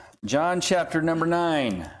John chapter number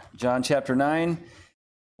 9. John chapter 9.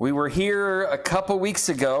 We were here a couple weeks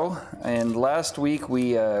ago, and last week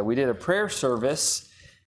we did a prayer service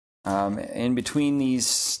in between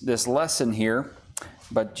this lesson here.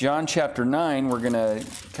 But John chapter 9, we're going to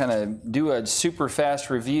kind of do a super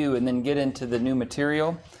fast review and then get into the new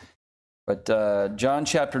material. But John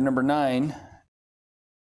chapter number 9,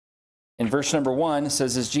 in verse number 1, it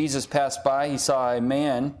says, "As Jesus passed by, he saw a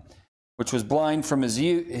man which was blind from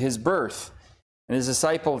his birth. And his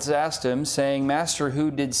disciples asked him, saying, 'Master,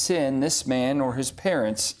 who did sin, this man or his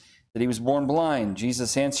parents, that he was born blind?'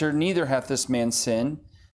 Jesus answered, 'Neither hath this man sinned,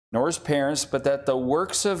 nor his parents, but that the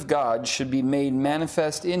works of God should be made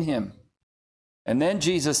manifest in him.' And then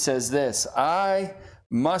Jesus says this, 'I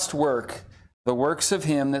must work the works of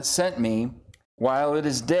him that sent me while it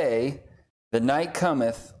is day. The night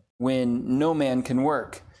cometh when no man can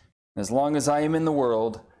work. As long as I am in the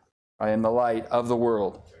world, I am the light of the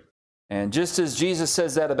world.'" And just as Jesus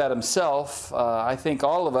says that about himself, I think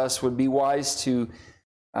all of us would be wise to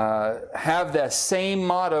have that same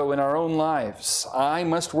motto in our own lives. I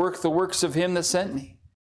must work the works of him that sent me.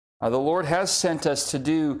 The Lord has sent us to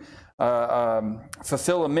do,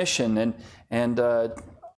 fulfill a mission and a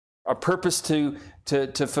purpose to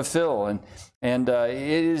fulfill. And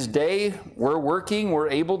it is day, we're working, we're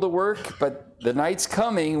able to work, but the night's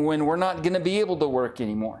coming when we're not going to be able to work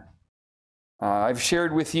anymore. I've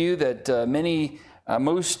shared with you that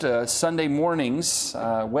most Sunday mornings,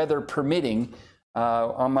 weather permitting,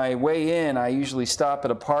 on my way in, I usually stop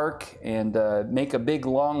at a park and make a big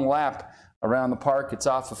long lap around the park. It's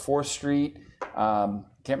off of 4th Street. Can't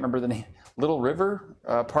remember the name. Little River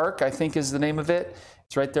Park, I think, is the name of it.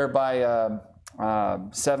 It's right there by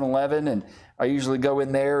 7-Eleven, and I usually go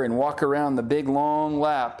in there and walk around the big long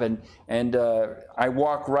lap, and I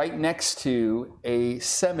walk right next to a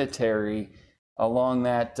cemetery along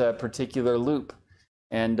that particular loop.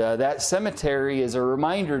 And that cemetery is a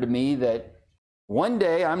reminder to me that one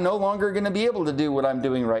day I'm no longer going to be able to do what I'm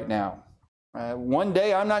doing right now. One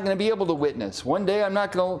day I'm not going to be able to witness. One day I'm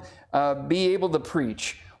not going to be able to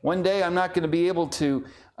preach. One day I'm not going to be able to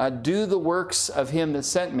do the works of him that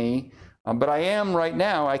sent me. But I am right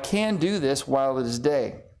now. I can do this while it is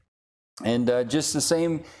day. And just the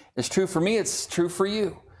same is true for me, it's true for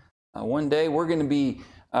you. One day we're going to be,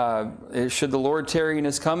 should the Lord tarry in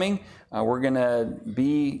his coming, we're going to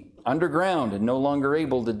be underground and no longer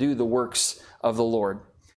able to do the works of the Lord.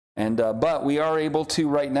 And but we are able to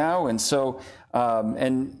right now, and so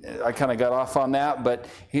and I kind of got off on that, but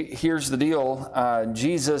here's the deal.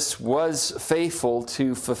 Jesus was faithful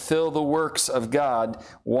to fulfill the works of God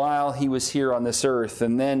while he was here on this earth.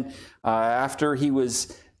 And then after he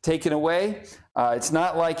was taken away, it's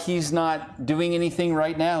not like he's not doing anything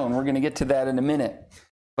right now, and we're going to get to that in a minute.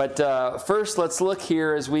 But first, let's look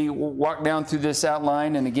here as we walk down through this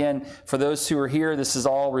outline. And again, for those who are here, this is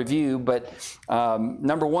all review. But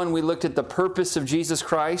number one, we looked at the purpose of Jesus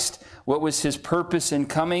Christ. What was his purpose in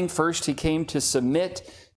coming? First, he came to submit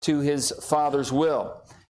to his Father's will.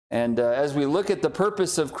 And as we look at the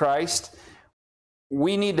purpose of Christ,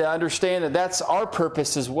 we need to understand that that's our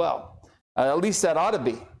purpose as well. At least that ought to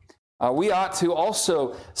be. We ought to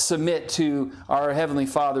also submit to our Heavenly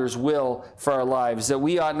Father's will for our lives. That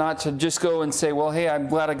we ought not to just go and say, well, hey, I'm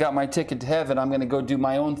glad I got my ticket to heaven. I'm going to go do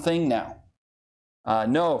my own thing now.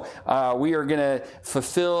 No, we are going to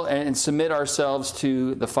fulfill and submit ourselves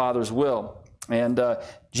to the Father's will. And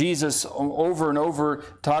Jesus over and over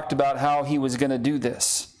talked about how he was going to do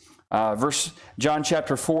this. John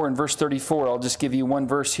chapter 4 and verse 34, I'll just give you one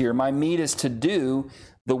verse here. "My meat is to do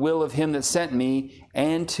the will of him that sent me,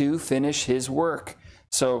 and to finish his work."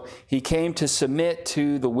 So he came to submit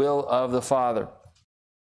to the will of the Father.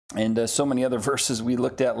 And so many other verses we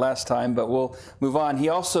looked at last time, but we'll move on. He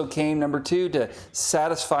also came, number 2, to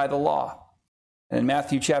satisfy the law. In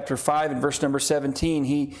Matthew chapter 5 and verse number 17,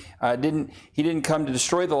 he didn't come to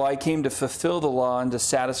destroy the law. He came to fulfill the law and to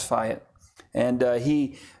satisfy it. And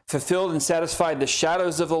he fulfilled and satisfied the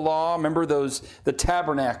shadows of the law. Remember the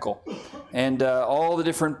tabernacle and all the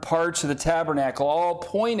different parts of the tabernacle all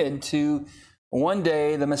pointed to one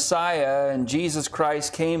day the Messiah, and Jesus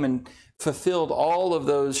Christ came and fulfilled all of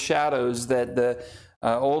those shadows that the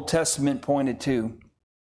Old Testament pointed to.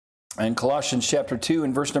 In Colossians chapter 2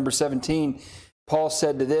 and verse number 17, Paul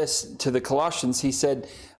said to the Colossians, he said,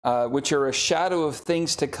 which are a shadow of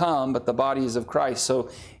things to come, but the body is of Christ. So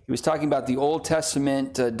he was talking about the Old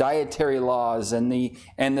Testament dietary laws and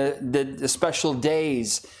the special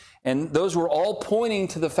days. And those were all pointing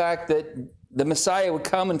to the fact that the Messiah would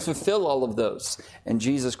come and fulfill all of those. And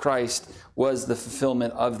Jesus Christ was the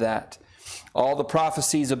fulfillment of that. All the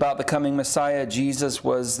prophecies about the coming Messiah, Jesus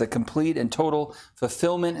was the complete and total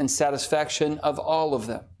fulfillment and satisfaction of all of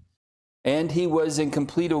them. And he was in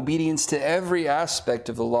complete obedience to every aspect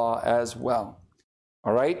of the law as well.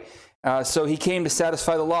 All right? So he came to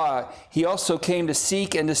satisfy the law. He also came to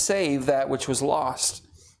seek and to save that which was lost.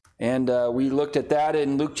 And we looked at that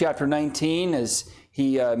in Luke chapter 19 as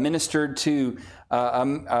he ministered to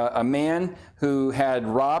a man who had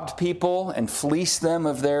robbed people and fleeced them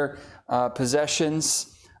of their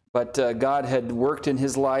possessions. But God had worked in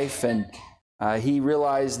his life, and he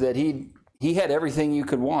realized that he had everything you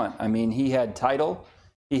could want. I mean, he had title,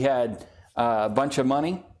 he had a bunch of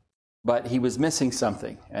money, but he was missing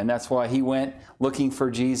something. And that's why he went looking for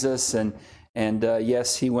Jesus. And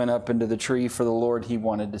yes, he went up into the tree for the Lord he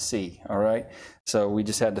wanted to see. All right. So we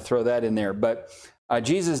just had to throw that in there. But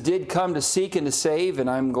Jesus did come to seek and to save, and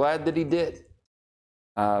I'm glad that he did.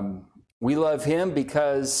 We love him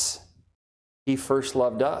because he first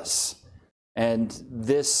loved us. And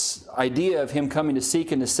this idea of him coming to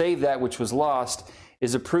seek and to save that which was lost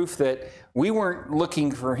is a proof that we weren't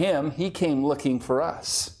looking for him. He came looking for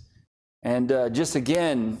us. And just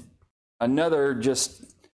again, another just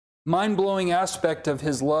mind-blowing aspect of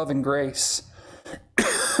his love and grace.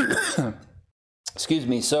 Excuse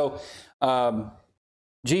me. So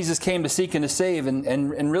Jesus came to seek and to save,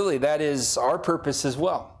 and really that is our purpose as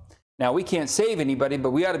well. Now, we can't save anybody,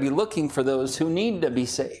 but we ought to be looking for those who need to be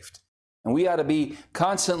saved. And we ought to be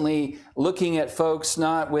constantly looking at folks,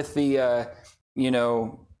 not with the,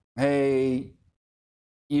 hey,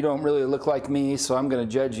 you don't really look like me, so I'm going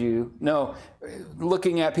to judge you. No,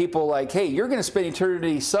 looking at people like, hey, you're going to spend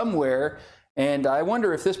eternity somewhere, and I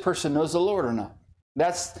wonder if this person knows the Lord or not.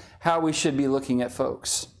 That's how we should be looking at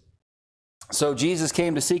folks. So Jesus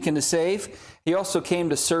came to seek and to save. He also came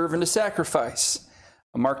to serve and to sacrifice.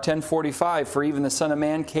 Mark 10:45, for even the Son of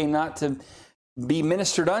Man came not to be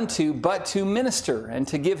ministered unto, but to minister and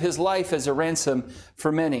to give his life as a ransom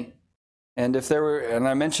for many. And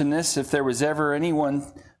I mentioned this, if there was ever anyone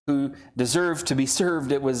who deserved to be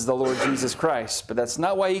served, it was the Lord Jesus Christ. But that's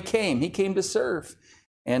not why he came. He came to serve.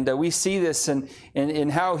 And we see this in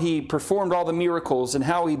how he performed all the miracles and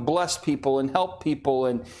how he blessed people and helped people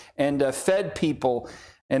and fed people.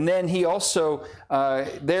 And then he also,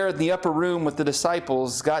 there in the upper room with the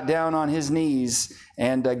disciples, got down on his knees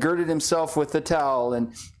and girded himself with the towel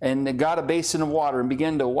and got a basin of water and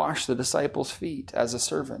began to wash the disciples' feet as a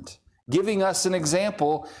servant, giving us an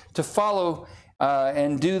example to follow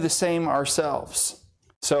and do the same ourselves.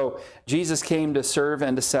 So Jesus came to serve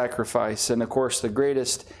and to sacrifice. And of course, the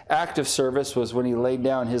greatest act of service was when he laid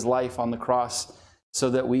down his life on the cross so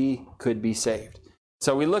that we could be saved.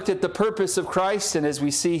 So we looked at the purpose of Christ, and as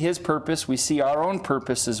we see his purpose, we see our own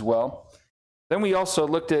purpose as well. Then we also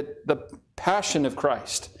looked at the passion of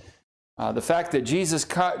Christ. The fact that Jesus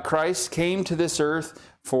Christ came to this earth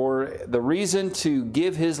for the reason to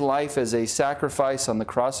give his life as a sacrifice on the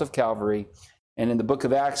cross of Calvary. And in the book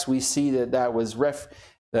of Acts, we see that was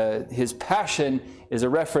his passion is a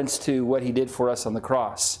reference to what he did for us on the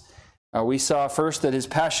cross. We saw first that his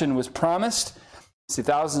passion was promised. See,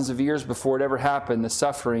 thousands of years before it ever happened, the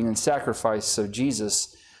suffering and sacrifice of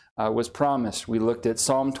Jesus was promised. We looked at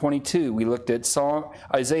Psalm 22. We looked at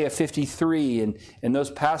Isaiah 53 and those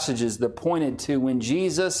passages that pointed to when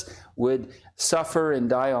Jesus would suffer and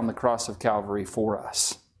die on the cross of Calvary for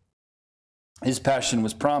us. His passion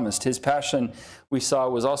was promised. His passion, we saw,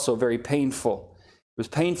 was also very painful. It was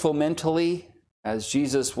painful mentally as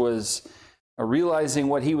Jesus was realizing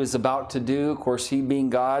what he was about to do. Of course, he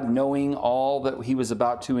being God, knowing all that he was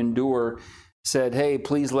about to endure, said, hey,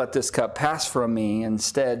 please let this cup pass from me.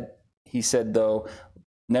 Instead, he said, though,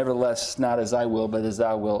 nevertheless, not as I will, but as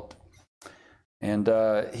thou wilt. And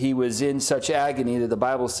he was in such agony that the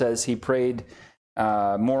Bible says he prayed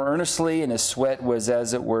more earnestly, and his sweat was,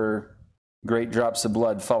 as it were, great drops of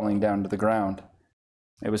blood falling down to the ground.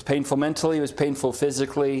 It was painful mentally, it was painful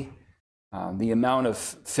physically. The amount of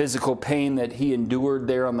physical pain that he endured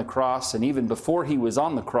there on the cross, and even before he was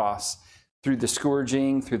on the cross, through the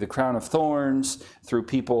scourging, through the crown of thorns, through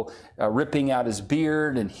people ripping out his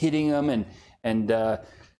beard and hitting him, and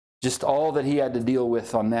just all that he had to deal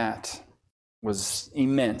with on that was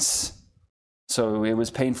immense. So it was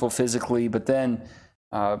painful physically, but then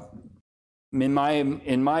in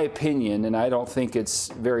my opinion, and I don't think it's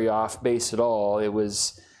very off base at all, it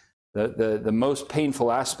was the most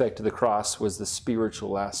painful aspect of the cross was the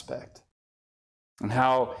spiritual aspect, and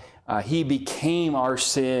how he became our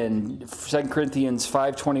sin. 2 Corinthians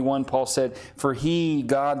 5:21, Paul said, for he,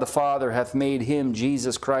 God the Father, hath made him,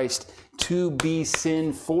 Jesus Christ, to be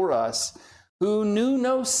sin for us, who knew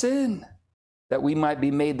no sin, that we might be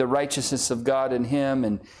made the righteousness of God in him.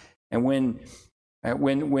 And when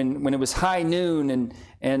it was high noon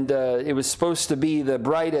and it was supposed to be the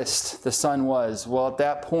brightest the sun was, well, at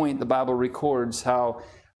that point, the Bible records how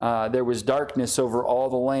there was darkness over all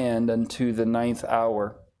the land unto the 9th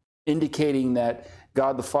hour, indicating that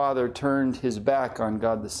God the Father turned his back on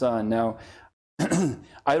God the Son. Now,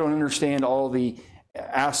 I don't understand all the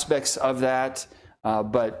aspects of that,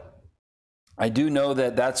 but I do know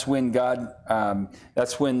that that's when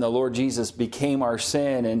that's when the Lord Jesus became our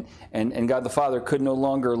sin, and God the Father could no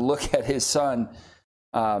longer look at his Son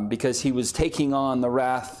because he was taking on the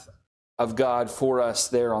wrath of God for us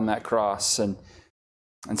there on that cross. And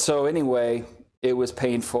so anyway, it was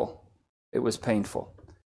painful. It was painful.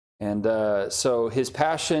 And so his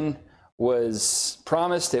passion was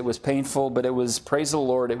promised. It was painful, but it was, praise the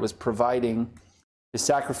Lord, it was providing. His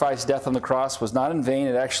sacrifice, death on the cross, was not in vain.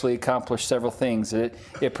 It actually accomplished several things. It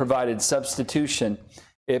provided substitution.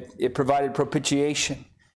 It provided propitiation.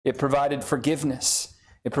 It provided forgiveness.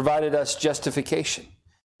 It provided us justification.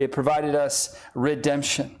 It provided us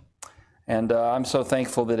redemption. And I'm so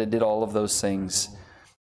thankful that it did all of those things.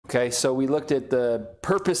 Okay, so we looked at the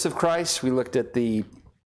purpose of Christ. We looked at the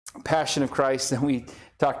passion of Christ, and we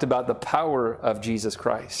talked about the power of Jesus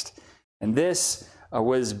Christ. And this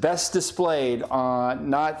was best displayed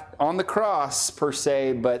not on the cross per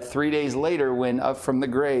se, but 3 days later when up from the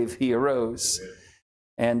grave he arose.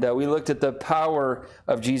 And we looked at the power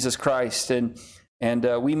of Jesus Christ, and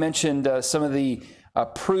we mentioned some of the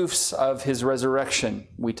proofs of his resurrection.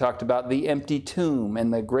 We talked about the empty tomb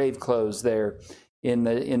and the grave clothes there in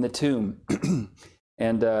the tomb.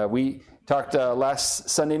 And we talked last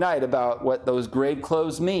Sunday night about what those grave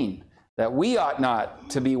clothes mean, that we ought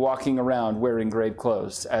not to be walking around wearing grave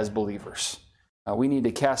clothes as believers. We need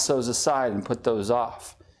to cast those aside and put those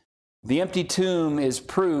off. The empty tomb is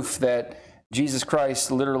proof that Jesus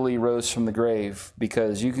Christ literally rose from the grave,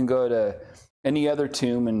 because you can go to any other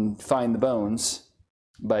tomb and find the bones,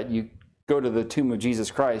 but you go to the tomb of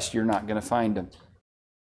Jesus Christ, you're not going to find him.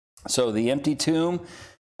 So the empty tomb,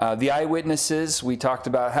 the eyewitnesses, we talked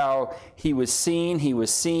about how he was seen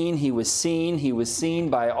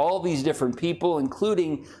by all these different people,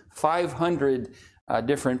 including 500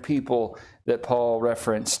 different people that Paul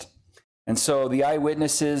referenced. And so the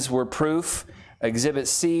eyewitnesses were proof. Exhibit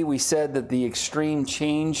C, we said that the extreme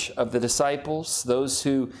change of the disciples, those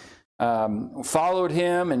who followed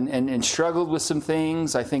him and struggled with some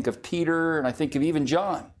things. I think of Peter, and I think of even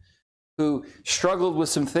John, who struggled with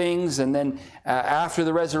some things, and then after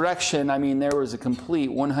the resurrection, I mean, there was a complete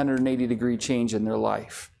 180-degree change in their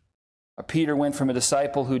life. Peter went from a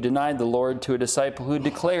disciple who denied the Lord to a disciple who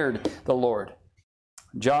declared the Lord.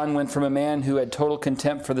 John went from a man who had total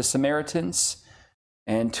contempt for the Samaritans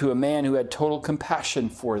and to a man who had total compassion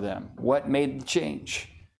for them. What made the change?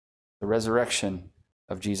 The resurrection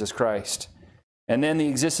of Jesus Christ. And then the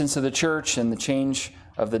existence of the church and the change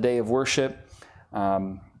of the day of worship.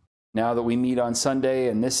 Now that we meet on Sunday,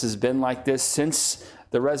 and this has been like this since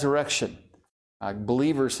the resurrection.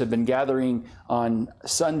 Believers have been gathering on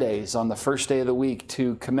Sundays, on the first day of the week,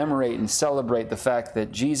 to commemorate and celebrate the fact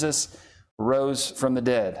that Jesus rose from the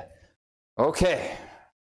dead. Okay,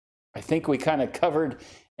 I think we kind of covered,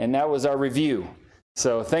 and that was our review.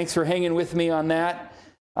 So thanks for hanging with me on that.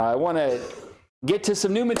 I want to get to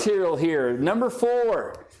some new material here. Number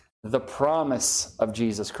 4, the promise of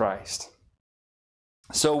Jesus Christ.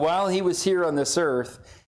 So while he was here on this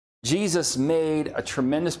earth, Jesus made a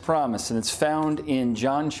tremendous promise, and it's found in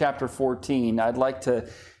John chapter 14. I'd like to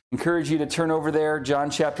encourage you to turn over there, John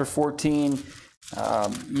chapter 14.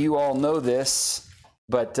 You all know this,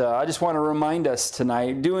 but I just want to remind us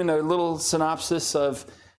tonight, doing a little synopsis of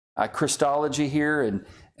Christology here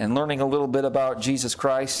and learning a little bit about Jesus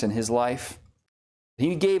Christ and his life.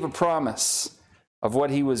 He gave a promise of what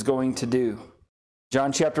he was going to do.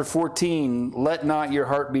 John chapter 14, let not your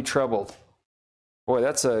heart be troubled. Boy,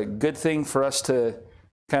 that's a good thing for us to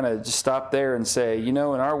kind of just stop there and say, you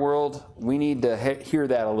know, in our world, we need to hear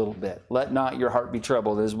that a little bit. Let not your heart be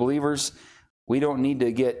troubled. As believers, we don't need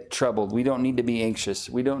to get troubled. We don't need to be anxious.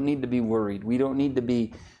 We don't need to be worried. We don't need to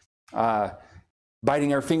be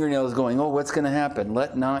biting our fingernails going, oh, what's going to happen?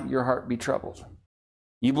 Let not your heart be troubled.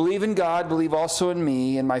 You believe in God, believe also in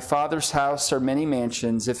me. In my Father's house are many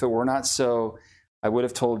mansions. If it were not so, I would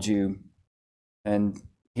have told you. And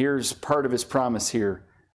here's part of his promise here.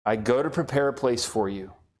 I go to prepare a place for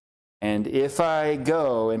you. And if I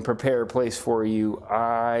go and prepare a place for you,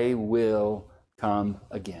 I will come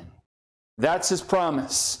again. That's his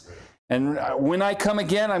promise. And when I come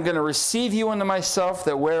again, I'm going to receive you unto myself,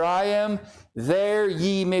 that where I am, there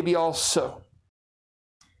ye may be also.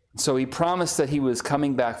 So he promised that he was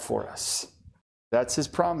coming back for us. That's his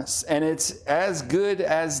promise. And it's as good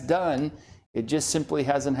as done. It just simply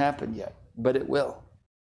hasn't happened yet, but it will.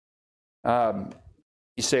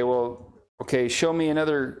 You say, well, okay, show me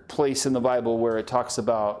another place in the Bible where it talks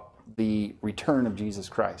about the return of Jesus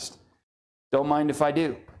Christ. Don't mind if I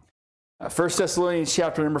do. 1 Thessalonians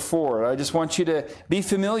chapter number 4. I just want you to be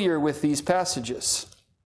familiar with these passages.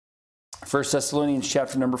 1 Thessalonians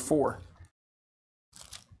chapter number 4.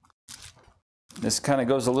 This kind of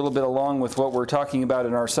goes a little bit along with what we're talking about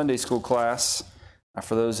in our Sunday school class.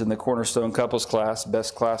 For those in the Cornerstone Couples class,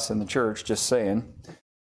 best class in the church, just saying.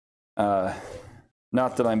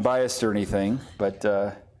 Not that I'm biased or anything, but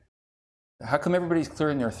how come everybody's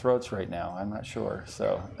clearing their throats right now? I'm not sure.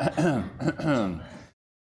 So,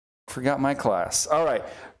 forgot my class. All right.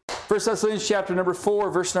 1 Thessalonians chapter number 4,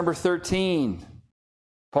 verse number 13.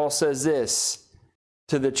 Paul says this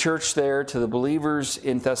to the church there, to the believers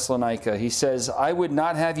in Thessalonica. He says, I would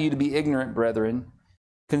not have you to be ignorant, brethren,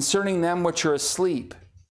 concerning them which are asleep.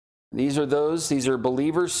 These are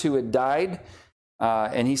believers who had died.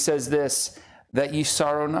 And he says this, that ye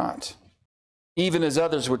sorrow not, even as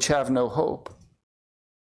others which have no hope.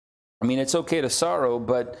 I mean, it's okay to sorrow,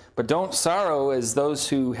 but don't sorrow as those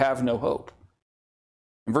who have no hope.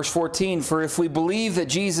 In verse 14, for if we believe that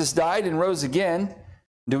Jesus died and rose again,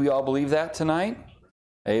 do we all believe that tonight?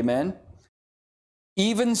 Amen.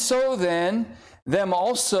 Even so then, them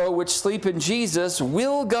also which sleep in Jesus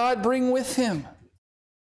will God bring with him.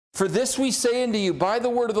 For this we say unto you by the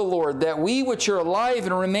word of the Lord, that we which are alive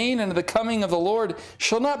and remain unto the coming of the Lord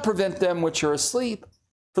shall not prevent them which are asleep.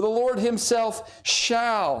 For the Lord himself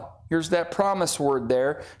shall, here's that promise word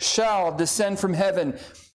there, shall descend from heaven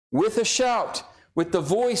with a shout, with the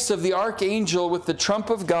voice of the archangel, with the trump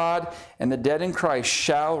of God, and the dead in Christ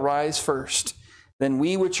shall rise first. Then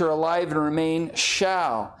we which are alive and remain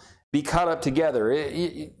shall be caught up together.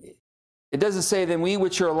 It doesn't say, then we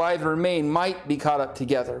which are alive and remain might be caught up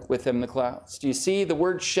together with him in the clouds. Do you see the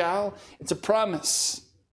word shall? It's a promise.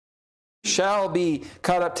 Shall be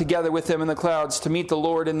caught up together with him in the clouds to meet the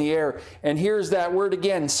Lord in the air. And here's that word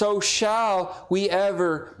again. So shall we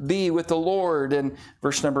ever be with the Lord. And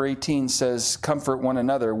verse number 18 says, comfort one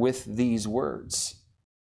another with these words.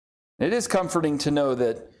 It is comforting to know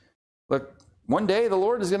that, look, one day the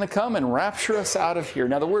Lord is going to come and rapture us out of here.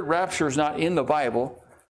 Now, the word rapture is not in the Bible.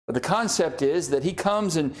 But the concept is that he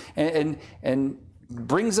comes and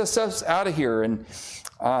brings us out of here. And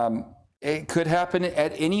it could happen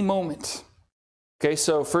at any moment. Okay,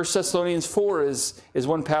 so 1 Thessalonians 4 is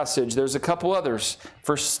one passage. There's a couple others.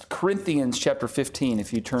 1 Corinthians chapter 15.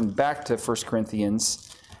 If you turn back to 1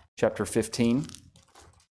 Corinthians chapter 15.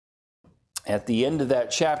 At the end of that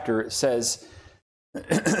chapter, it says,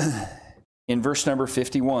 in verse number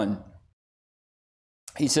 51,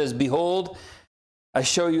 he says, behold, I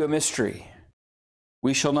show you a mystery.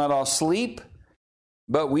 We shall not all sleep,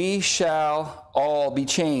 but we shall all be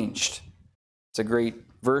changed. It's a great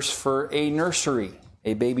verse for a nursery,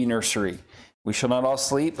 a baby nursery. We shall not all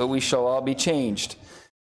sleep, but we shall all be changed.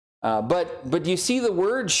 But you see the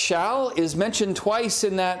word shall is mentioned twice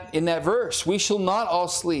in that verse. We shall not all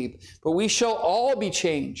sleep, but we shall all be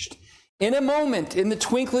changed. In a moment, in the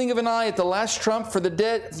twinkling of an eye, at the last trump, for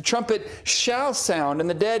the trumpet shall sound, and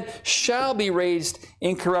the dead shall be raised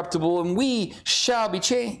incorruptible, and we shall be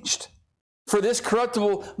changed. For this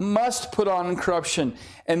corruptible must put on incorruption,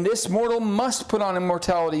 and this mortal must put on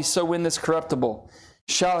immortality. So when this corruptible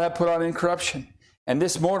shall have put on incorruption, and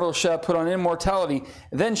this mortal shall put on immortality,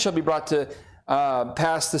 then shall be brought to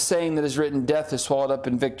pass the saying that is written, death is swallowed up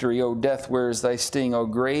in victory. O death, where is thy sting? O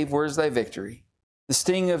grave, where is thy victory? The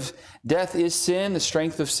sting of death is sin. The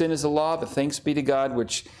strength of sin is the law. But thanks be to God,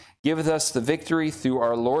 which giveth us the victory through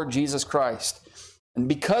our Lord Jesus Christ. And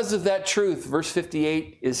because of that truth, verse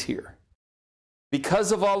 58 is here.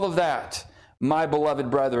 Because of all of that, my beloved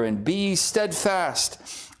brethren, be steadfast,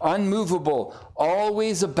 unmovable,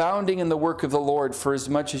 always abounding in the work of the Lord, for as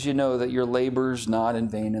much as you know that your labor is not in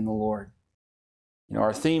vain in the Lord. You know,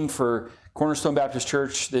 our theme for Cornerstone Baptist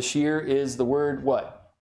Church this year is the word what?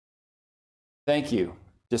 Thank you.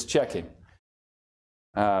 Just checking.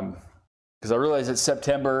 Because I realize it's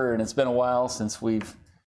September and it's been a while since we've,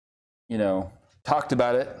 talked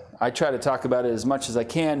about it. I try to talk about it as much as I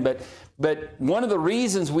can, but one of the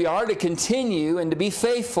reasons we are to continue and to be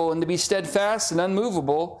faithful and to be steadfast and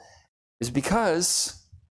unmovable is because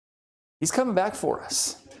he's coming back for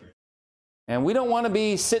us. And we don't want to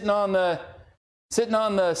be sitting on the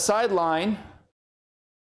sideline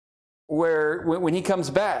where when he comes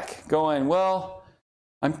back going, well,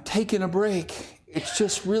 I'm taking a break. It's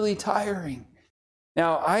just really tiring.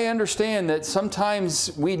 Now, I understand that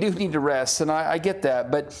sometimes we do need to rest, and I get that,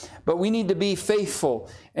 but we need to be faithful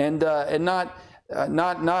and not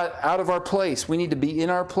out of our place. We need to be in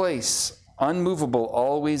our place, unmovable,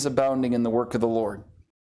 always abounding in the work of the Lord.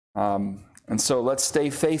 And so let's stay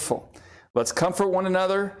faithful. Let's comfort one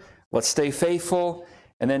another. Let's stay faithful.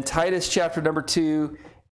 And then Titus chapter number 2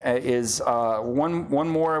 is one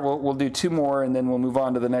more. We'll do two more, and then we'll move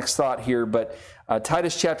on to the next thought here. But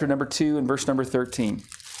Titus chapter number 2 and verse number 13.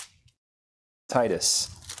 Titus.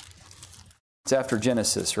 It's after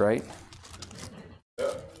Genesis, right?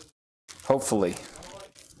 Hopefully.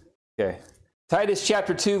 Okay. Titus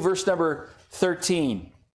chapter 2, verse number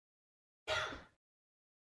 13.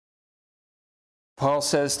 Paul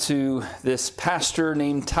says to this pastor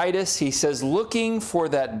named Titus, he says, looking for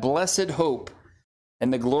that blessed hope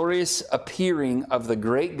and the glorious appearing of the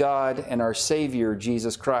great God and our Savior,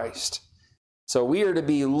 Jesus Christ. So we are to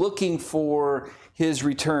be looking for his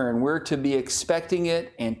return. We're to be expecting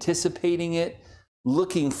it, anticipating it,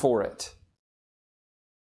 looking for it.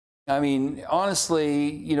 I mean,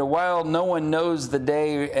 honestly, while no one knows the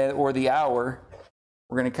day or the hour,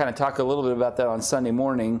 we're going to kind of talk a little bit about that on Sunday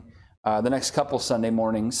morning, the next couple Sunday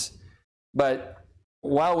mornings. But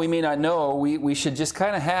while we may not know, we should just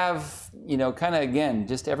kind of have, again,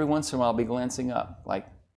 just every once in a while be glancing up, like,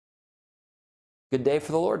 good day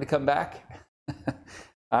for the Lord to come back.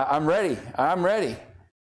 I'm ready.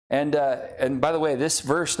 And by the way, this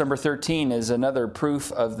verse number 13 is another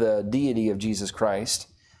proof of the deity of Jesus Christ.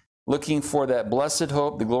 Looking for that blessed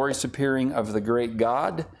hope, the glorious appearing of the great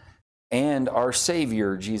God and our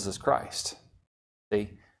Savior, Jesus Christ.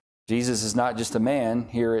 See, Jesus is not just a man.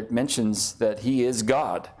 Here it mentions that he is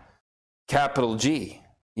God, capital G.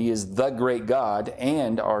 He is the great God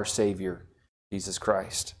and our Savior, Jesus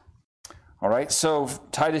Christ. All right, so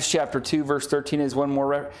Titus chapter 2, verse 13 is one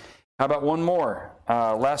more. How about one more?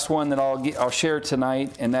 Last one that I'll share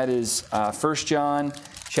tonight, and that is 1 John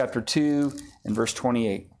chapter 2 and verse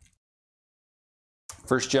 28.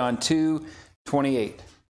 1 John 2, 28.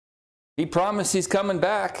 He promised he's coming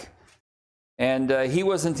back. And he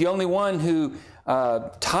wasn't the only one who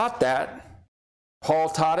taught that. Paul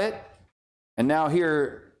taught it. And now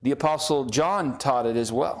here, the Apostle John taught it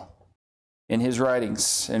as well in his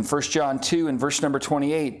writings. In 1 John 2 and verse number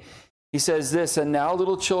 28, he says this, and now,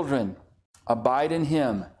 little children, abide in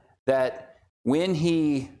him, that when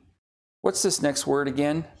he, what's this next word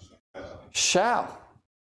again? Shall.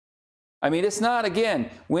 I mean, it's not,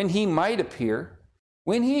 again, when he might appear.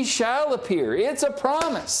 When he shall appear. It's a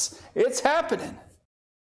promise. It's happening.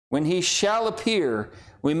 When he shall appear,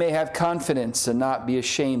 we may have confidence and not be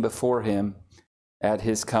ashamed before him at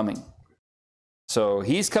his coming. So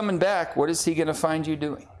he's coming back. What is he going to find you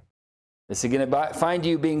doing? Is he going to find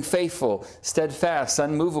you being faithful, steadfast,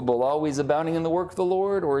 unmovable, always abounding in the work of the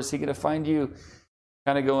Lord? Or is he going to find you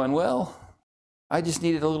kind of going, well, I just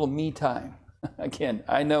needed a little me time. Again,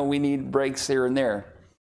 I know we need breaks here and there.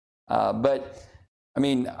 But, I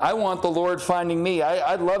mean, I want the Lord finding me.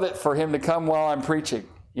 I'd love it for him to come while I'm preaching,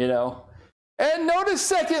 And notice,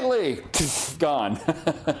 secondly, gone.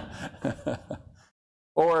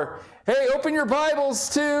 Or, hey, open your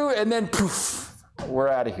Bibles too, and then poof, we're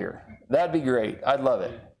out of here. That'd be great. I'd love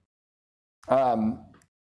it.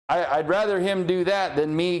 I'd rather him do that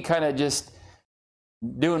than me kind of just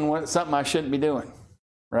doing something I shouldn't be doing,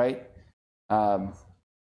 right?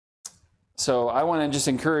 So I want to just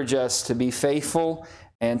encourage us to be faithful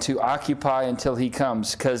and to occupy until he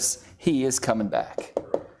comes, because he is coming back.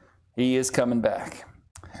 He is coming back.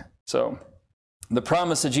 So the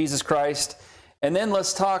promise of Jesus Christ. And then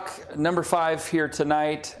let's talk number 5 here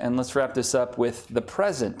tonight, and let's wrap this up with the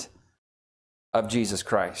present of Jesus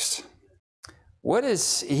Christ. What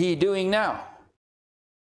is he doing now?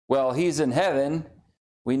 Well, he's in heaven.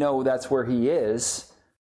 We know that's where he is,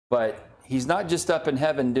 but he's not just up in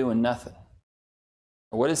heaven doing nothing.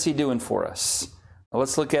 What is he doing for us? Well,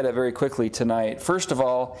 let's look at it very quickly tonight. First of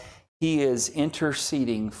all, he is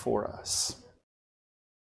interceding for us.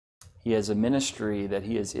 He has a ministry that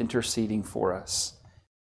he is interceding for us.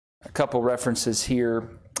 A couple references here.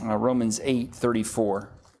 Romans 8:34.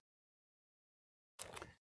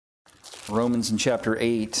 Romans in chapter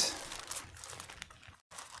 8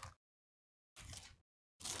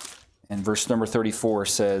 and verse number 34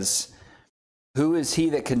 says, who is he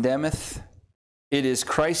that condemneth? It is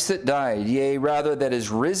Christ that died, yea, rather that is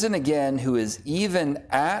risen again, who is even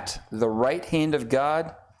at the right hand of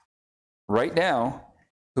God right now,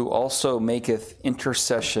 who also maketh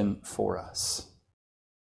intercession for us.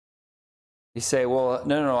 You say, well,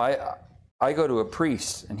 no, I go to a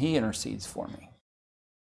priest and he intercedes for me.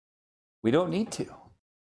 We don't need to.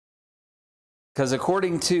 Because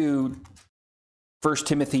according to 1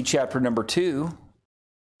 Timothy chapter number 2,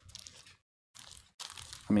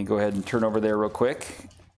 let me go ahead and turn over there real quick.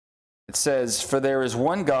 It says, "For there is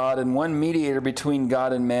one God and one mediator between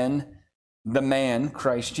God and men, the man,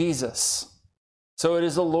 Christ Jesus." So it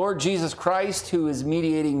is the Lord Jesus Christ who is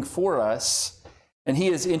mediating for us, and he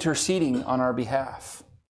is interceding on our behalf.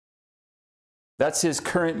 That's his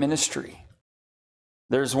current ministry.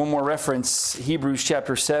 There's one more reference, Hebrews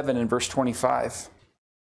chapter 7 and verse 25.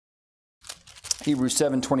 Hebrews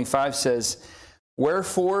 7:25 says,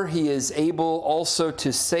 "Wherefore he is able also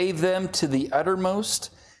to save them to the uttermost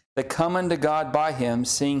that come unto God by him,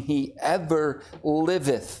 seeing he ever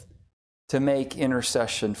liveth to make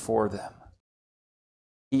intercession for them."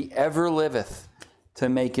 He ever liveth to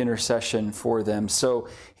make intercession for them. So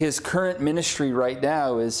his current ministry right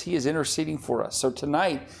now is he is interceding for us. So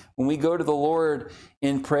tonight, when we go to the Lord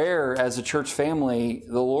in prayer as a church family,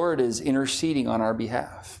 the Lord is interceding on our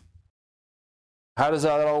behalf. How does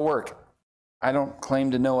that all work? I don't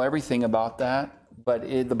claim to know everything about that, but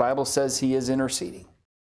the Bible says he is interceding.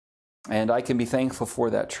 And I can be thankful for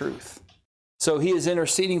that truth. So he is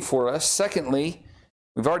interceding for us. Secondly,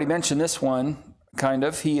 we've already mentioned this one, kind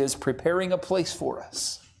of. He is preparing a place for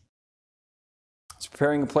us. He's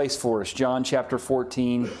preparing a place for us. John chapter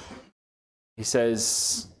 14, he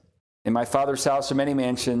says, "In my Father's house are many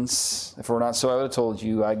mansions. If it were not so, I would have told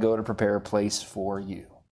you, I go to prepare a place for you."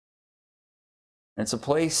 And it's a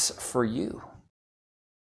place for you.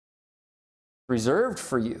 Reserved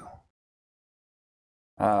for you.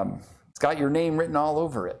 It's got your name written all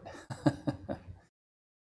over it.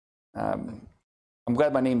 I'm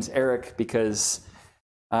glad my name's Eric because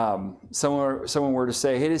someone were to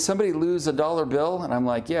say, "Hey, did somebody lose a dollar bill?" And I'm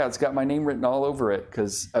like, "Yeah, it's got my name written all over it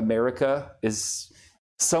because America is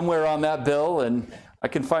somewhere on that bill and I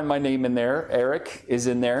can find my name in there. Eric is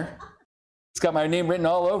in there. It's got my name written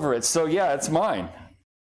all over it. So yeah, it's mine."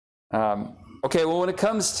 Okay, well, when it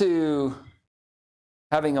comes to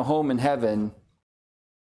having a home in heaven,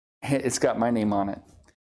 it's got my name on it.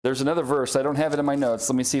 There's another verse. I don't have it in my notes.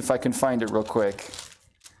 Let me see if I can find it real quick.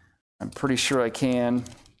 I'm pretty sure I can.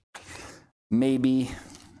 Maybe.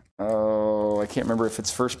 Oh, I can't remember if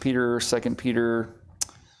it's 1 Peter or 2 Peter.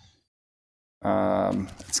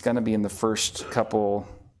 It's going to be in the first couple.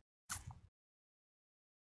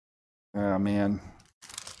 Oh, man.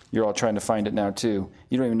 You're all trying to find it now, too.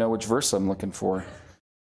 You don't even know which verse I'm looking for.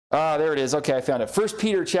 Ah, there it is. Okay, I found it. 1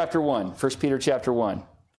 Peter chapter 1. 1 Peter chapter 1.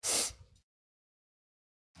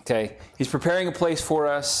 Okay, he's preparing a place for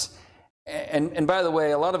us. And by the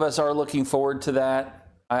way, a lot of us are looking forward to that.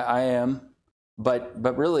 I am.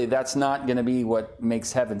 But really, that's not going to be what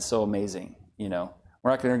makes heaven so amazing. You know, we're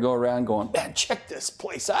not going to go around going, "Man, check this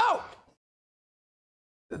place out."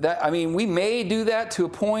 We may do that to a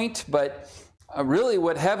point, but really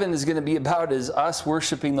what heaven is going to be about is us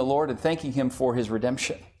worshiping the Lord and thanking him for his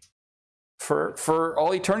redemption for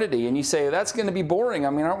all eternity. And you say, "That's going to be boring.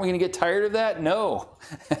 Aren't we going to get tired of that?" No.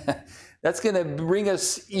 That's going to bring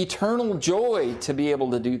us eternal joy to be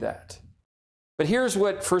able to do that. But here's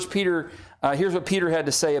what Peter had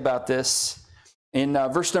to say about this. In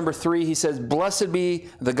verse number 3, he says, "Blessed be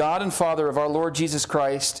the God and Father of our Lord Jesus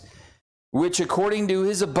Christ, which according to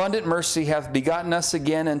his abundant mercy hath begotten us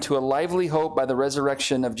again unto a lively hope by the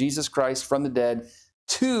resurrection of Jesus Christ from the dead,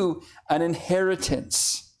 to an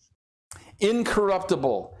inheritance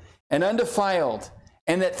incorruptible and undefiled,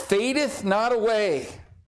 and that fadeth not away,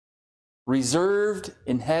 reserved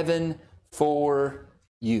in heaven for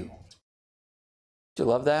you." Do you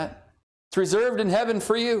love that? It's reserved in heaven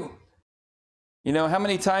for you. You know, how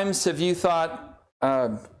many times have you thought,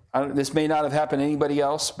 this may not have happened to anybody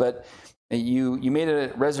else, but you made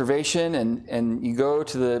a reservation and you go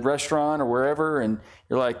to the restaurant or wherever and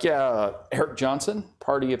you're like, "Yeah, Eric Johnson,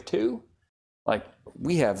 party of 2. Like,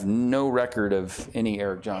 we have no record of any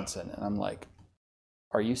Eric Johnson. And I'm like,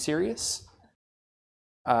 "Are you serious?"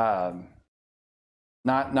 Not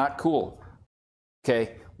cool.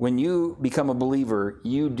 Okay, when you become a believer,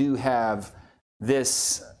 you do have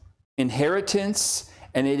this inheritance,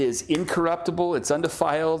 and it is incorruptible, it's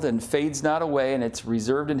undefiled, and fades not away, and it's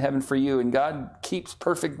reserved in heaven for you. And God keeps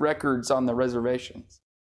perfect records on the reservations.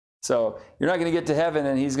 So you're not going to get to heaven,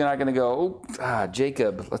 and he's not going to go,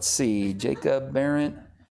 Jacob, let's see, Jacob Barrett,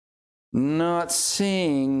 not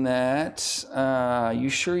seeing that. You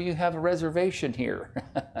sure you have a reservation here?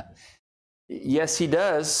 Yes, he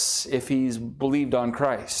does, if he's believed on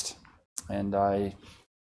Christ. And I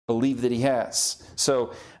believe that he has.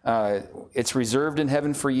 So it's reserved in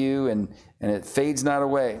heaven for you, and it fades not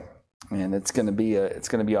away. And it's going to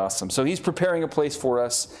be awesome. So he's preparing a place for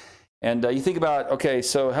us. And you think about, okay,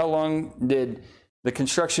 so how long did the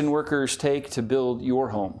construction workers take to build your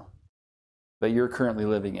home that you're currently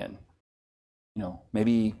living in?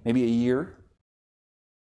 Maybe a year,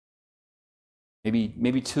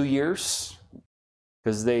 maybe 2 years,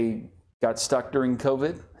 because they got stuck during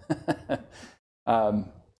COVID.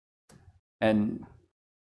 And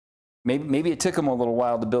maybe it took them a little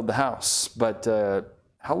while to build the house, but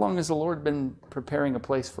how long has the Lord been preparing a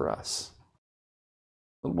place for us?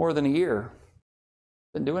 A little more than a year.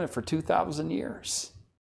 Been doing it for 2,000 years.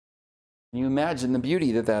 Can you imagine the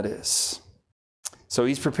beauty that is? So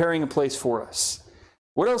he's preparing a place for us.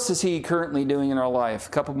 What else is he currently doing in our life?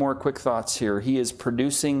 A couple more quick thoughts here. He is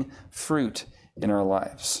producing fruit in our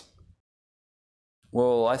lives.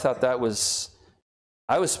 Well, I thought I was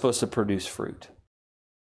supposed to produce fruit.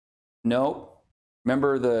 No.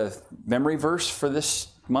 Remember the memory verse for this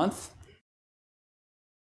month?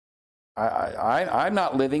 I'm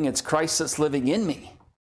not living, it's Christ that's living in me.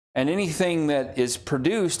 And anything that is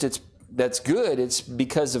produced, that's good, it's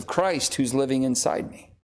because of Christ who's living inside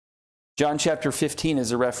me. John chapter 15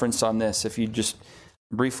 is a reference on this, if you just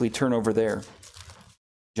briefly turn over there.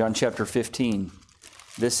 John chapter 15.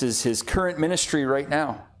 This is his current ministry right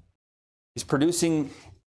now.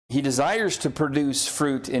 He desires to produce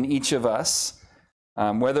fruit in each of us.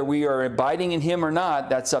 Whether we are abiding in him or not,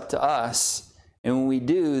 that's up to us. And when we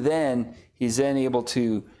do, then he's then able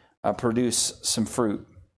to produce some fruit.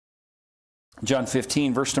 John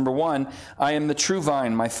 15, verse number 1, I am the true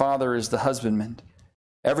vine, my Father is the husbandman.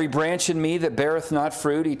 Every branch in me that beareth not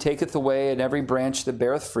fruit, he taketh away, and every branch that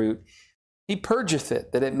beareth fruit, he purgeth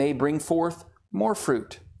it, that it may bring forth more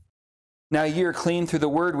fruit. Now ye are clean through the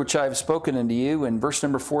word which I have spoken unto you. And verse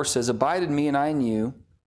number 4 says, abide in me, and I in you,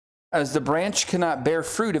 as the branch cannot bear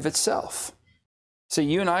fruit of itself. So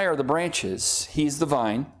you and I are the branches, he's the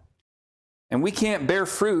vine, and we can't bear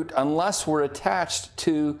fruit unless we're attached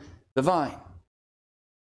to the vine.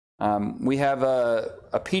 We have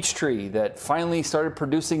a peach tree that finally started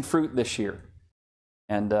producing fruit this year.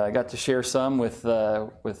 And I got to share some with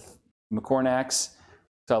McCornack's,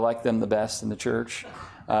 so I like them the best in the church.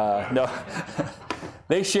 No,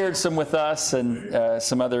 they shared some with us and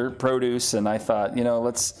some other produce, and I thought,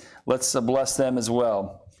 let's bless them as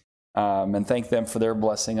well, and thank them for their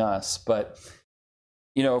blessing us. But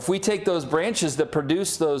if we take those branches that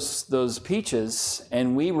produce those peaches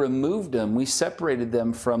and we removed them, we separated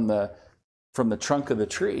them from the trunk of the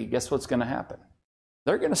tree, guess what's going to happen?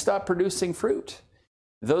 They're going to stop producing fruit.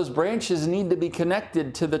 Those branches need to be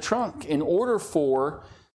connected to the trunk in order for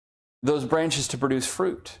those branches to produce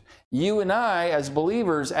fruit. You and I, as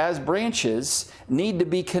believers, as branches, need to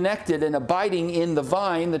be connected and abiding in the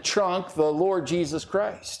vine, the trunk, the Lord Jesus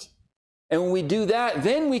Christ. And when we do that,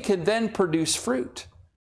 then we can then produce fruit.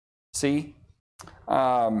 See?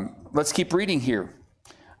 Let's keep reading here.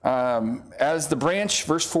 As the branch,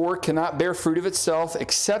 verse 4, cannot bear fruit of itself,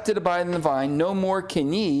 except it abide in the vine, no more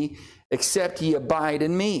can ye, except ye abide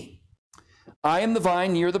in me. I am the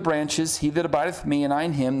vine, ye are the branches. He that abideth in me, and I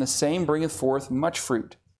in him, the same bringeth forth much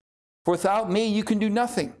fruit. For without me you can do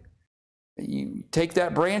nothing. You take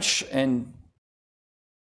that branch and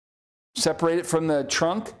separate it from the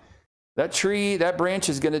trunk, that tree, that branch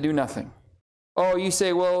is going to do nothing. Oh, you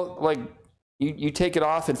say, well, like you take it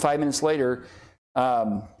off and 5 minutes later,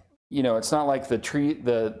 it's not like the tree,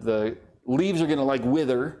 the leaves are going to like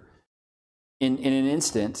wither in an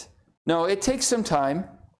instant. No, it takes some time.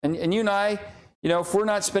 And you and I, if we're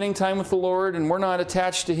not spending time with the Lord and we're not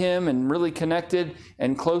attached to him and really connected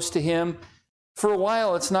and close to him, for a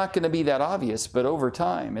while it's not going to be that obvious. But over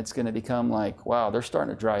time, it's going to become like, wow, they're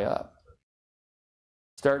starting to dry up.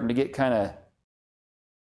 Starting to get kind of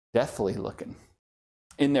deathly looking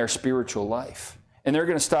in their spiritual life. And they're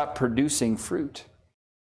going to stop producing fruit.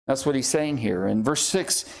 That's what he's saying here. In verse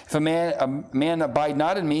 6, if a man abide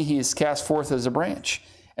not in me, he is cast forth as a branch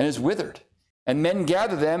and is withered. And men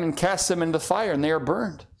gather them and cast them into the fire, and they are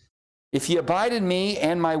burned. If ye abide in me,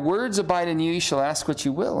 and my words abide in you, ye shall ask what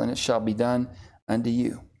you will, and it shall be done unto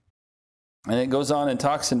you. And it goes on and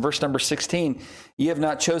talks in verse number 16, ye have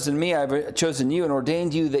not chosen me, I have chosen you, and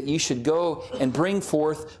ordained you that ye should go and bring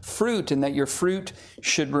forth fruit, and that your fruit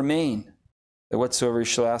should remain. That whatsoever you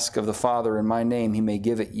shall ask of the Father in my name, he may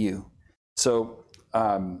give it you. So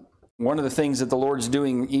one of the things that the Lord's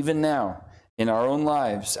doing even now, in our own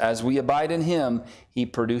lives, as we abide in him, he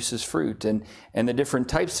produces fruit, and the different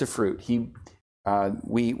types of fruit.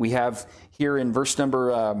 We have here in verse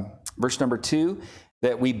number 2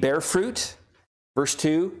 that we bear fruit. Verse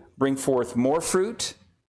 2, bring forth more fruit.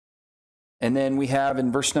 And then we have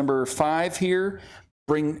in verse number 5 here,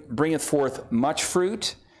 bringeth forth much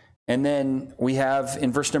fruit. And then we have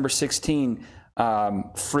in verse number 16,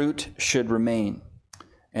 fruit should remain.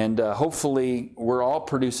 And hopefully we're all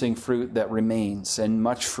producing fruit that remains, and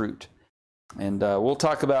much fruit. And we'll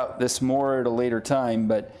talk about this more at a later time,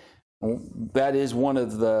 but that is one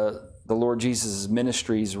of the Lord Jesus'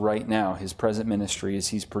 ministries right now. His present ministry is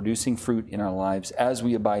he's producing fruit in our lives as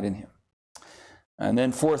we abide in him. And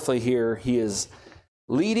then fourthly here, he is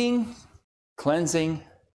leading, cleansing,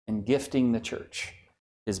 and gifting the church,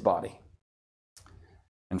 his body.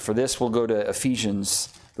 And for this, we'll go to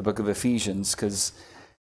Ephesians, the book of Ephesians, because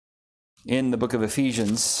in the book of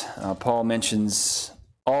Ephesians, Paul mentions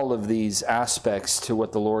all of these aspects to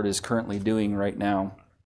what the Lord is currently doing right now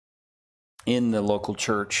in the local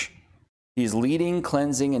church. He's leading,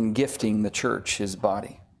 cleansing, and gifting the church, his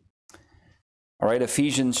body. All right,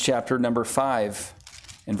 Ephesians chapter number 5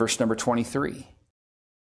 and verse number 23.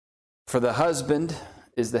 For the husband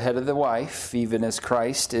is the head of the wife, even as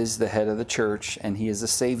Christ is the head of the church, and he is the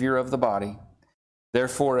Savior of the body.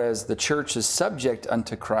 Therefore, as the church is subject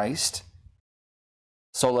unto Christ,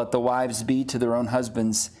 so let the wives be to their own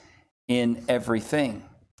husbands in everything.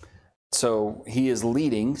 So he is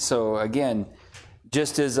leading. So again,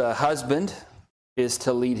 just as a husband is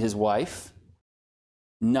to lead his wife,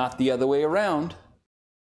 not the other way around.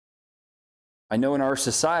 I know in our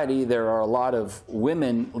society there are a lot of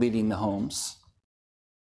women leading the homes,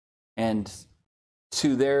 and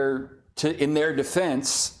in their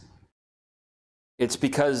defense, it's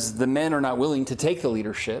because the men are not willing to take the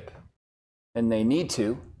leadership, and they need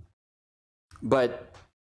to. But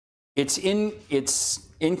it's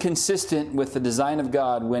inconsistent with the design of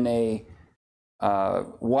God when a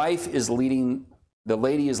wife is leading, the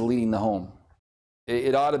lady is leading the home.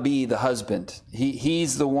 It ought to be the husband.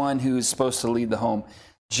 He's the one who's supposed to lead the home,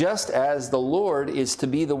 just as the Lord is to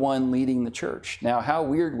be the one leading the church. Now, how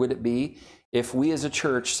weird would it be if we as a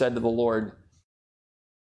church said to the Lord,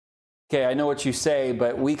 okay, I know what you say,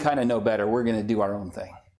 but we kind of know better. We're going to do our own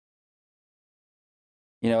thing.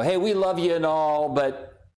 You know, hey, we love you and all,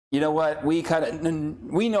 but you know what? We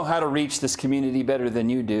know how to reach this community better than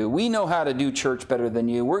you do. We know how to do church better than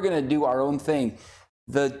you. We're going to do our own thing.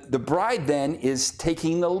 The bride then is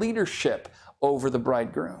taking the leadership over the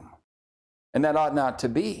bridegroom. And that ought not to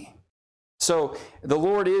be. So the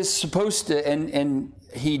Lord is supposed to, and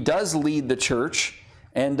he does lead the church,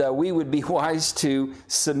 and we would be wise to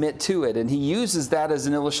submit to it. And he uses that as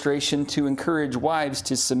an illustration to encourage wives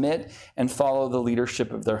to submit and follow the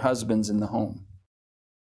leadership of their husbands in the home.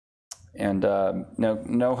 And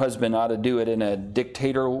no husband ought to do it in a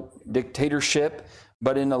dictatorship,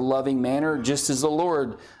 but in a loving manner, just as the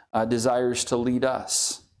Lord desires to lead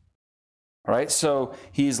us. All right, so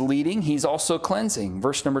he's leading, he's also cleansing.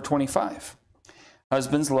 Verse number 25.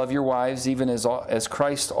 Husbands, love your wives, even as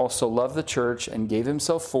Christ also loved the church and gave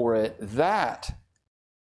himself for it, that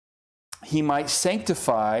he might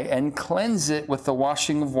sanctify and cleanse it with the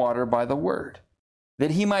washing of water by the word, that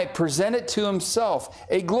he might present it to himself,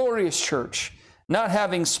 a glorious church, not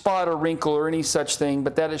having spot or wrinkle or any such thing,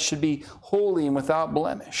 but that it should be holy and without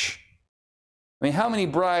blemish. I mean, how many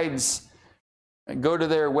brides go to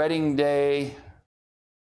their wedding day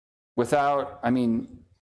without,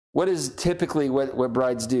 what is typically what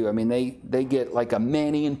brides do? I mean, they get like a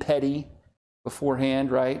mani and pedi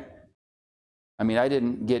beforehand, right? I mean, I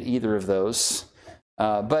didn't get either of those,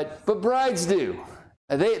 but brides do.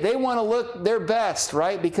 They want to look their best,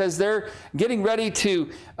 right? Because they're getting ready to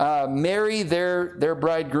marry their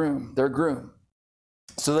bridegroom, their groom.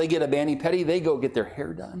 So they get a mani-pedi. They go get their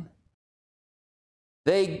hair done.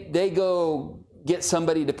 They go get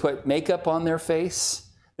somebody to put makeup on their face.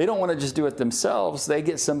 They don't want to just do it themselves. They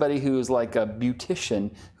get somebody who's like a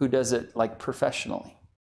beautician who does it like professionally.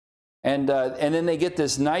 And then they get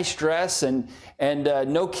this nice dress, and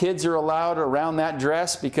no kids are allowed around that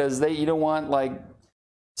dress because you don't want like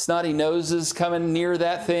snotty noses coming near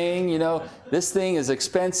that thing. You know, this thing is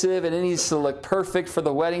expensive and it needs to look perfect for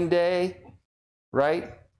the wedding day,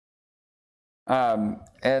 right?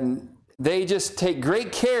 And they just take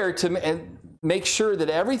great care to make sure that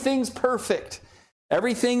everything's perfect,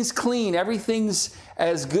 everything's clean, everything's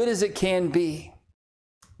as good as it can be,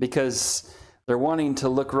 because they're wanting to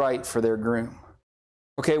look right for their groom.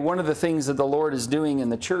 Okay, one of the things that the Lord is doing in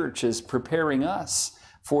the church is preparing us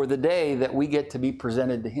for the day that we get to be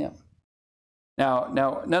presented to him.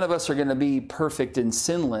 Now none of us are going to be perfect and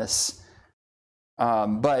sinless,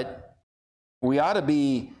 but we ought to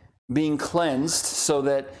be being cleansed so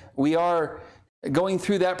that we are going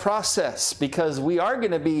through that process, because we are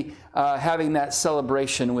going to be having that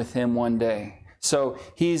celebration with him one day. So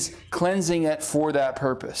he's cleansing it for that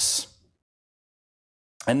purpose.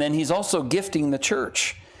 And then he's also gifting the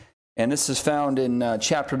church. And this is found in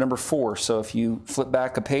chapter number 4. So if you flip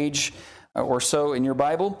back a page or so in your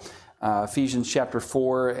Bible, Ephesians chapter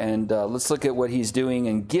 4, and let's look at what he's doing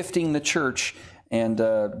and gifting the church and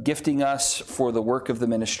gifting us for the work of the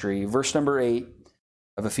ministry. Verse number 8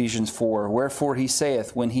 of Ephesians 4, wherefore he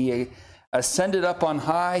saith, when he ascended up on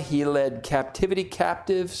high, he led captive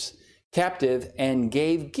and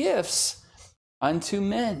gave gifts unto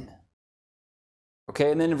men.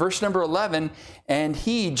 Okay, and then in verse number 11, and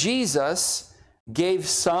he, Jesus, gave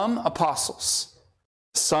some apostles,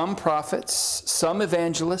 some prophets, some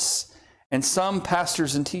evangelists, and some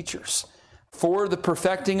pastors and teachers for the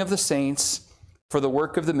perfecting of the saints, for the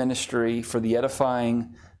work of the ministry, for the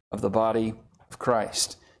edifying of the body of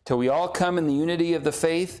Christ, till we all come in the unity of the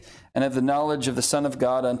faith and of the knowledge of the Son of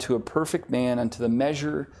God unto a perfect man, unto the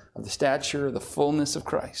measure of the stature, the fullness of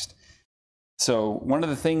Christ. So one of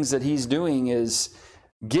the things that he's doing is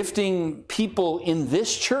gifting people in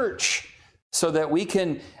this church so that we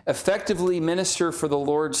can effectively minister for the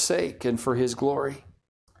Lord's sake and for his glory.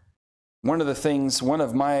 One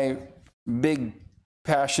of my big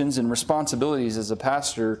passions and responsibilities as a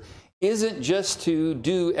pastor isn't just to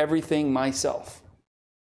do everything myself.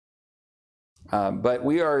 But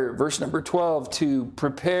we are, verse number 12, to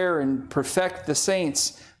prepare and perfect the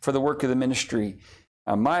saints for the work of the ministry.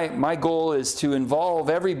 My goal is to involve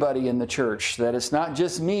everybody in the church, that it's not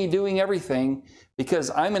just me doing everything,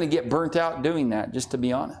 because I'm going to get burnt out doing that, just to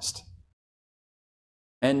be honest.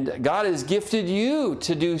 And God has gifted you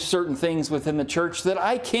to do certain things within the church that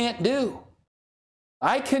I can't do.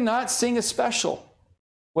 I cannot sing a special.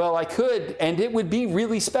 Well, I could, and it would be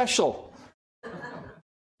really special,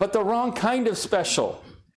 but the wrong kind of special.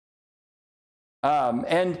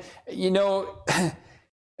 And, you know,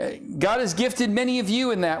 God has gifted many of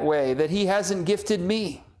you in that way that he hasn't gifted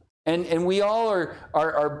me. And we all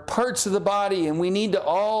are parts of the body, and we need to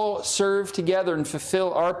all serve together and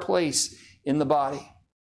fulfill our place in the body.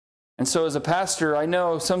 And so as a pastor, I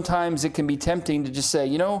know sometimes it can be tempting to just say,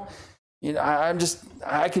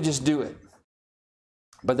 I could just do it.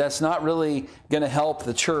 But that's not really going to help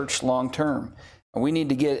the church long term. We need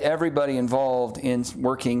to get everybody involved in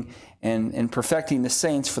working and perfecting the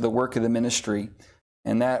saints for the work of the ministry.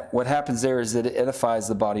 And that what happens there is that it edifies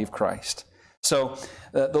the body of Christ. So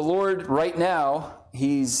the Lord right now,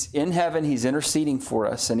 he's in heaven, he's interceding for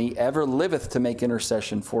us, and he ever liveth to make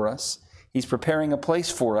intercession for us. He's preparing a place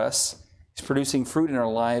for us. He's producing fruit in our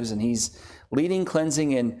lives, and he's leading,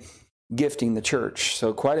 cleansing, and gifting the church.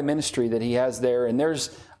 So quite a ministry that he has there. And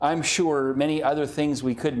there's, I'm sure, many other things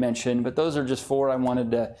we could mention, but those are just 4 I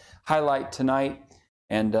wanted to highlight tonight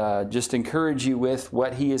and just encourage you with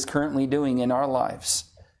what he is currently doing in our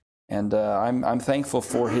lives. And I'm thankful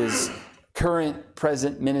for his current,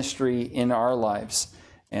 present ministry in our lives.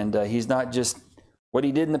 And he's not just, what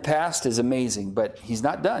he did in the past is amazing, but he's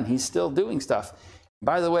not done. He's still doing stuff.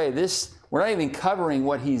 By the way, we're not even covering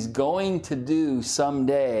what he's going to do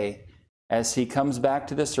someday as he comes back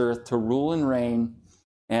to this earth to rule and reign,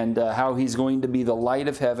 and how he's going to be the light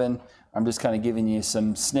of heaven. I'm just kind of giving you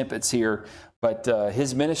some snippets here, but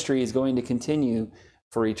his ministry is going to continue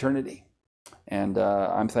for eternity. And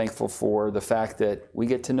I'm thankful for the fact that we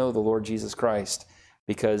get to know the Lord Jesus Christ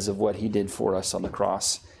because of what he did for us on the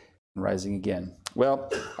cross and rising again. Well,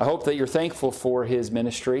 I hope that you're thankful for his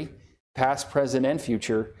ministry, past, present, and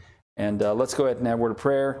future. And let's go ahead and have a word of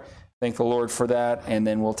prayer. Thank the Lord for that, and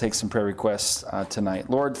then we'll take some prayer requests tonight.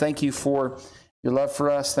 Lord, thank you for your love for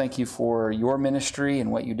us. Thank you for your ministry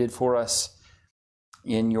and what you did for us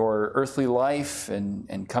in your earthly life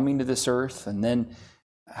and coming to this earth, and then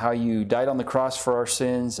how you died on the cross for our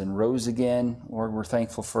sins and rose again. Lord, we're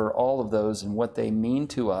thankful for all of those and what they mean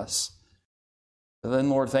to us. But then,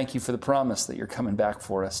 Lord, thank you for the promise that you're coming back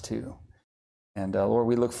for us too. And Lord,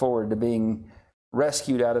 we look forward to being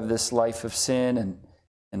rescued out of this life of sin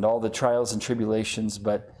and all the trials and tribulations.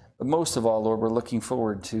 But most of all, Lord, we're looking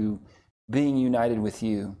forward to being united with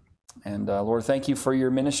you. And Lord, thank you for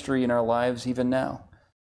your ministry in our lives even now,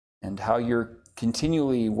 and how you're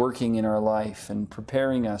continually working in our life and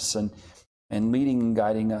preparing us and leading and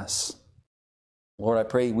guiding us. Lord, I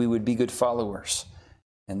pray we would be good followers,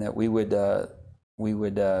 and that we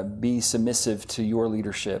would be submissive to your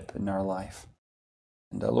leadership in our life.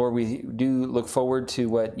 And Lord, we do look forward to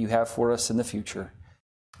what you have for us in the future.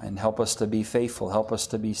 And help us to be faithful. Help us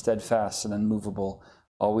to be steadfast and unmovable,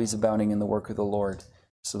 always abounding in the work of the Lord,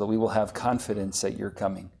 so that we will have confidence that you're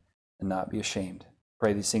coming and not be ashamed.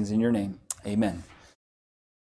 Pray these things in your name. Amen.